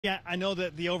Yeah, I know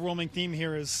that the overwhelming theme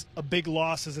here is a big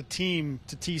loss as a team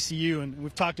to TCU, and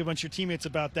we've talked to a bunch of your teammates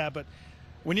about that, but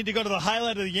we need to go to the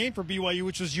highlight of the game for BYU,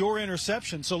 which was your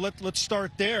interception. So let's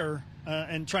start there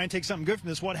and try and take something good from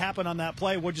this. What happened on that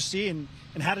play? What did you see, and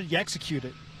how did you execute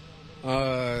it?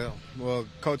 Well,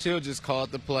 Coach Hill just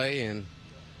called the play, and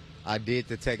I did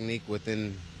the technique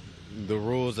within the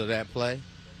rules of that play,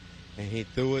 and he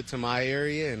threw it to my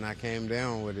area, and I came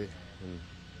down with it. And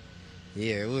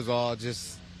yeah, it was all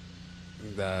just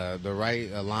the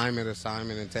right alignment,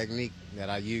 assignment, and technique that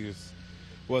I used.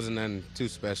 Wasn't nothing too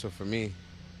special for me.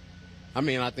 I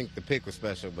mean, I think the pick was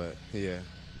special, but yeah.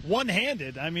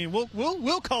 One-handed. I mean,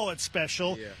 we'll call it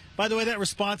special. Yeah. By the way, that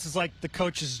response is like the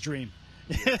coach's dream.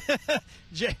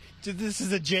 This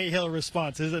is a Jay Hill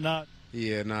response, is it not?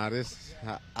 Yeah,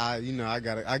 I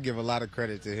give a lot of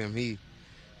credit to him.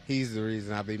 He's the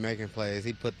reason I be making plays.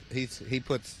 He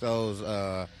puts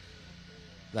those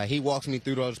like he walks me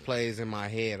through those plays in my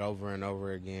head over and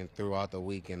over again throughout the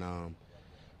week, and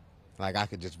like I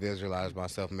could just visualize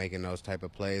myself making those type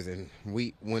of plays. And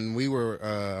when we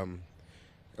were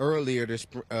earlier this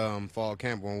fall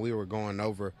camp, when we were going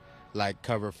over like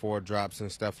cover 4 drops and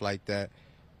stuff like that,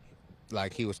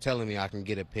 like he was telling me I can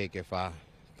get a pick if I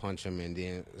punch him and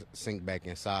then sink back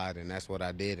inside, and that's what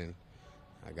I did, and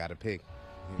I got a pick.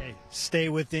 Hey, stay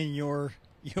within your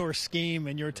scheme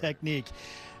and your technique.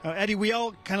 Eddie, we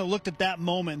all kind of looked at that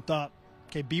moment and thought,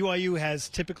 okay, BYU has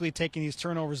typically taken these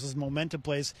turnovers as momentum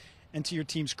plays, and to your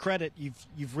team's credit,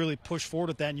 you've really pushed forward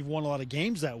with that, and you've won a lot of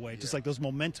games that way, just like those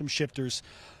momentum shifters.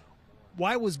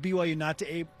 Why was BYU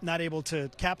not able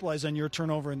to capitalize on your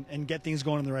turnover and get things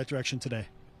going in the right direction today?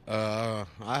 I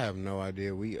have no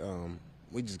idea. We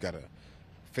just gotta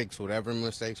fix whatever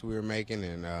mistakes we were making,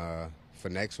 and for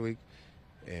next week,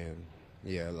 and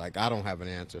yeah, like I don't have an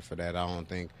answer for that. I don't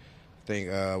think.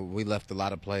 We left a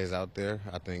lot of plays out there.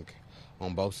 I think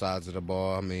on both sides of the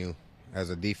ball. I mean, as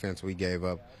a defense, we gave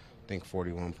up, I think,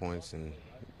 41 points, and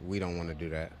we don't want to do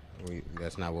that.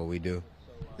 That's not what we do.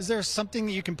 Is there something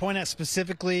that you can point at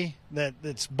specifically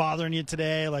that's bothering you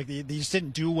today? Like you just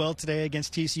didn't do well today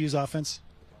against TCU's offense?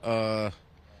 The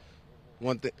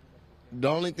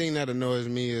only thing that annoys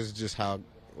me is just how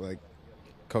like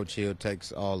Coach Hill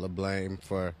takes all the blame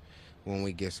for when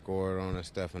we get scored on and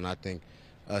stuff, and I think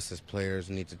us as players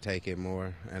need to take it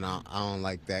more, and I don't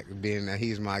like that. Being that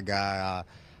he's my guy,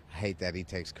 I hate that he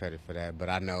takes credit for that, but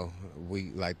I know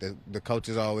we like the coach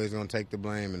is always going to take the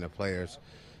blame, and the players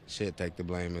should take the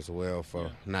blame as well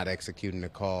for not executing the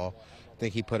call. I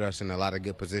think he put us in a lot of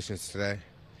good positions today,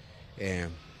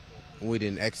 and we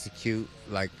didn't execute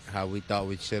like how we thought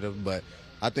we should have, but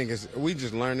I think we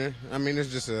just learning. I mean,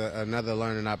 it's just another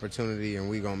learning opportunity, and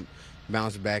we're going to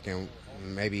bounce back, and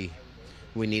maybe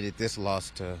we needed this loss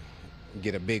to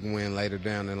get a big win later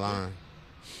down the line.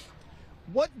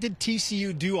 What did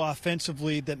TCU do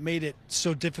offensively that made it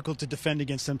so difficult to defend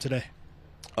against them today?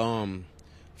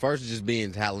 First, just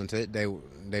being talented.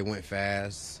 They went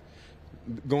fast.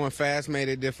 Going fast made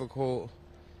it difficult.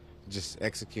 Just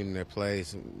executing their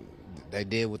plays. They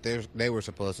did what they were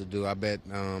supposed to do. I bet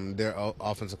their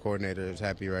offensive coordinator is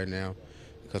happy right now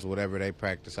because whatever they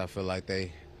practice, I feel like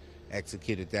they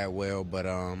executed that well. But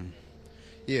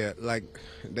yeah, like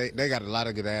they got a lot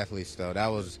of good athletes though. That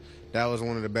was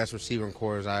one of the best receiving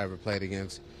corps I ever played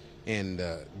against, and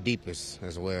the deepest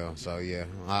as well. So yeah,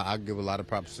 I give a lot of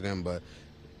props to them, but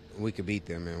we could beat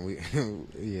them, and we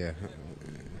yeah.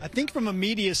 I think from a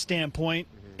media standpoint,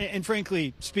 and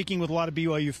frankly, speaking with a lot of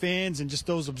BYU fans and just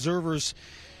those observers,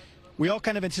 we all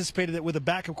kind of anticipated that with a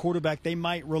backup quarterback, they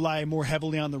might rely more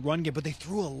heavily on the run game, but they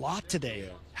threw a lot today.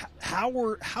 Yeah.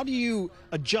 How do you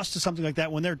adjust to something like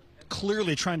that when they're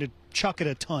clearly trying to chuck it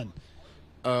a ton?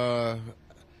 I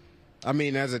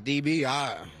mean, as a DB,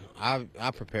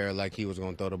 I prepared like he was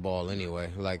going to throw the ball anyway,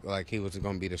 like he was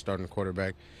going to be the starting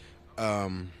quarterback.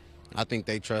 I think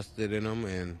they trusted in him,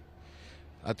 and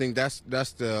I think that's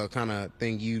the kind of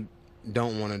thing you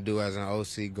don't want to do as an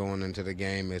OC going into the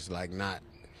game, is like not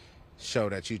show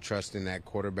that you trust in that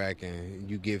quarterback and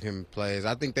you give him plays.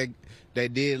 I think they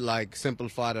did like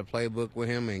simplify the playbook with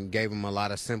him and gave him a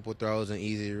lot of simple throws and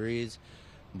easy reads.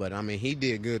 But I mean, he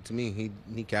did good to me.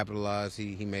 He capitalized.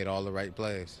 He made all the right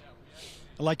plays.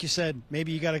 Like you said,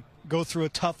 maybe you got to go through a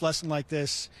tough lesson like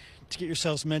this to get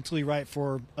yourselves mentally right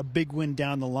for a big win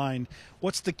down the line.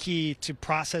 What's the key to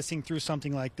processing through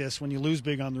something like this when you lose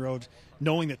big on the road,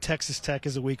 knowing that Texas Tech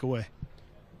is a week away?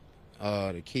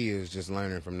 The key is just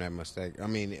learning from that mistake. I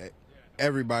mean,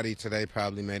 everybody today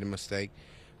probably made a mistake.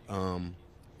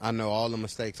 I know all the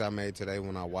mistakes I made today,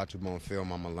 when I watch them on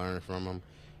film, I'm going to learn from them.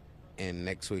 And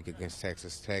next week against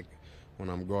Texas Tech, when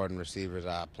I'm guarding receivers,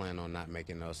 I plan on not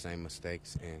making those same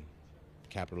mistakes and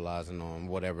capitalizing on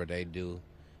whatever they do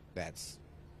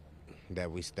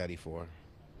that we study for.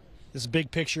 This is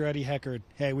big picture, Eddie Heckard.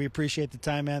 Hey, we appreciate the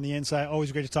time and the insight.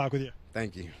 Always great to talk with you.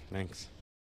 Thank you. Thanks.